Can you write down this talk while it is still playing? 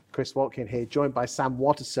Chris Watkin here, joined by Sam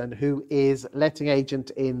Watterson, who is letting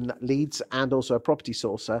agent in Leeds and also a property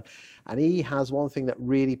sourcer. And he has one thing that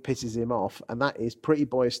really pisses him off, and that is pretty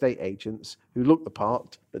boy estate agents who look the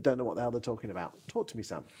part but don't know what the hell they're talking about. Talk to me,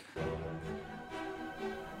 Sam.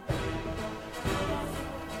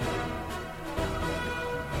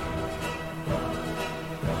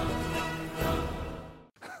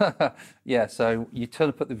 Yeah, so you turn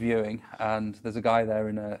up at the viewing and there's a guy there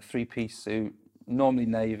in a three-piece suit, normally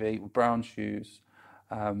navy, with brown shoes,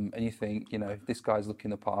 and you think, this guy's looking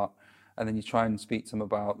the part, and then you try and speak to them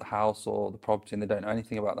about the house or the property, and they don't know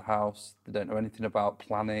anything about the house, they don't know anything about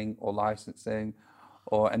planning or licensing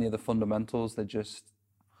or any of the fundamentals. They just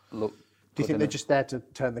look. Do you think they're just there to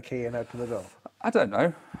turn the key and open the door? I don't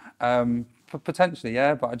know. Potentially,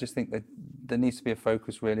 yeah, but I just think that there needs to be a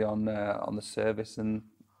focus really on the service and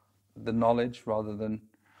the knowledge rather than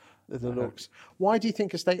the looks. Why do you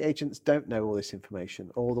think estate agents don't know all this information,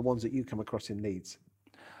 or the ones that you come across in Leeds?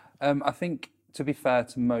 I think, to be fair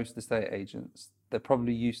to most estate agents, they're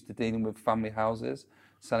probably used to dealing with family houses,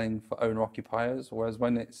 selling for owner-occupiers, whereas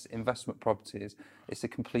when it's investment properties, it's a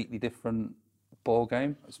completely different ball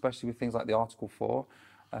game, especially with things like the Article 4.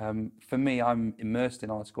 For me, I'm immersed in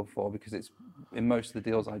Article 4 because it's in most of the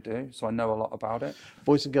deals I do, so I know a lot about it.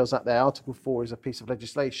 Boys and girls out there, Article 4 is a piece of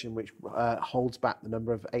legislation which holds back the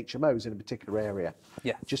number of HMOs in a particular area.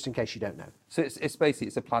 Yeah. Just in case you don't know. So it's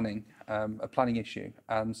basically a planning issue,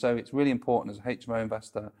 and so it's really important as a HMO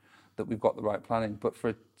investor that we've got the right planning. But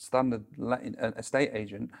for a standard estate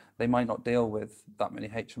agent, they might not deal with that many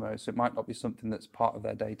HMOs, so it might not be something that's part of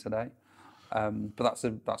their day to day. But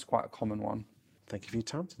that's quite a common one. Thank you for your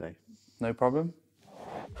time today. No problem.